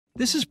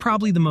This is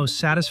probably the most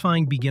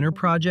satisfying beginner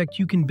project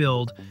you can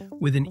build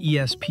with an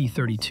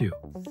ESP32.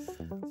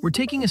 We're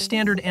taking a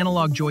standard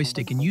analog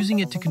joystick and using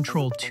it to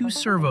control two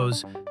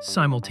servos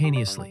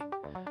simultaneously.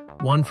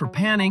 One for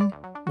panning,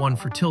 one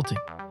for tilting.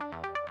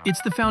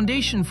 It's the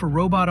foundation for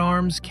robot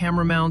arms,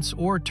 camera mounts,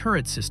 or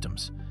turret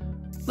systems.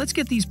 Let's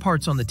get these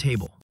parts on the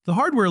table. The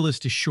hardware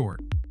list is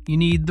short. You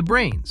need the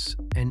brains,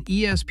 an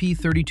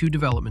ESP32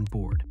 development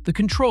board, the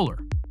controller,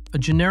 a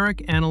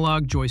generic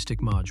analog joystick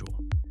module,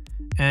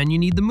 and you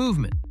need the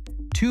movement,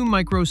 2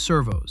 micro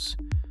servos.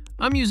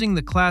 I'm using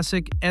the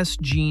classic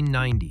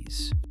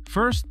SG90s.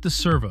 First, the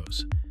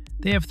servos.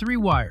 They have 3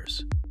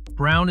 wires.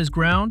 Brown is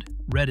ground,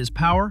 red is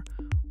power,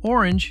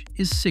 orange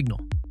is signal.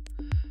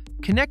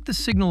 Connect the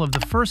signal of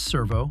the first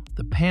servo,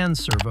 the pan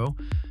servo,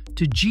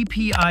 to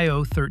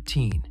GPIO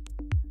 13.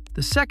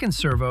 The second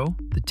servo,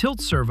 the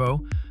tilt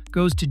servo,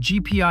 goes to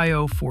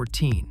GPIO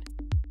 14.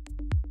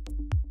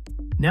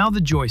 Now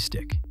the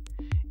joystick.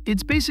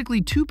 It's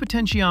basically 2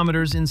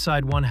 potentiometers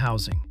inside one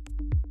housing.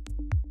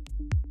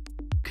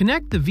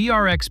 Connect the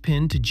VRX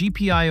pin to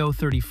GPIO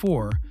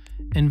 34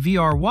 and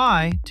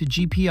VRY to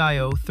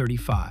GPIO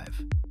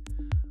 35.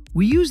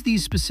 We use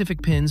these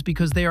specific pins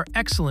because they are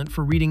excellent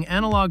for reading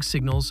analog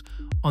signals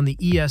on the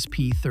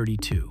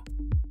ESP32.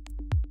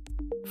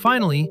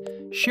 Finally,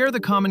 share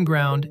the common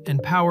ground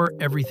and power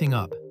everything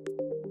up.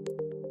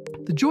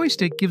 The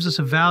joystick gives us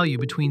a value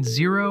between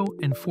 0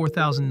 and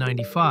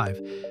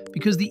 4095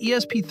 because the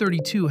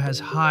ESP32 has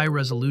high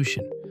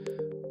resolution.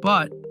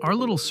 But our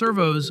little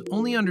servos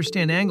only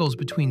understand angles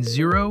between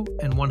 0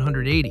 and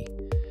 180.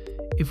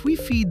 If we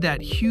feed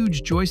that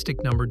huge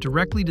joystick number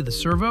directly to the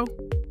servo,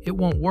 it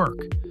won't work.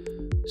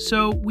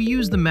 So we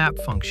use the map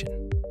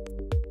function.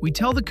 We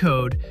tell the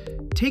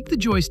code, take the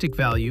joystick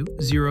value,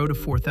 0 to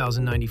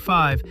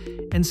 4095,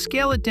 and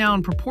scale it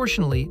down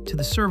proportionally to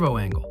the servo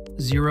angle,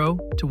 0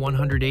 to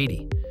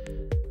 180.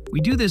 We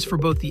do this for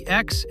both the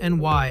X and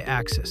Y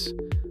axis.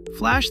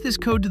 Flash this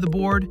code to the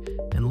board,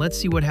 and let's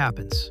see what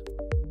happens.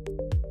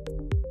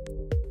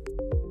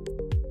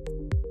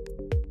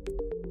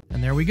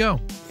 And there we go,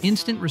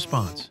 instant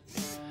response.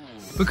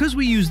 Because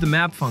we use the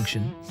map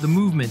function, the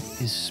movement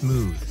is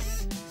smooth.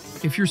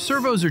 If your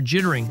servos are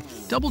jittering,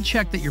 double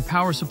check that your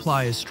power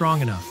supply is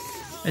strong enough,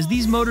 as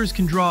these motors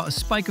can draw a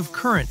spike of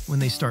current when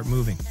they start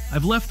moving.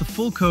 I've left the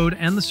full code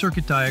and the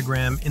circuit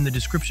diagram in the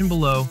description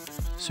below,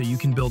 so you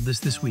can build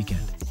this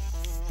weekend.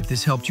 If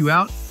this helped you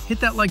out, hit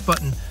that like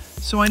button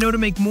so I know to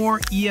make more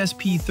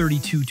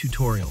ESP32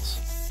 tutorials.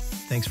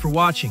 Thanks for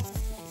watching.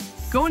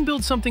 Go and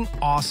build something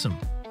awesome.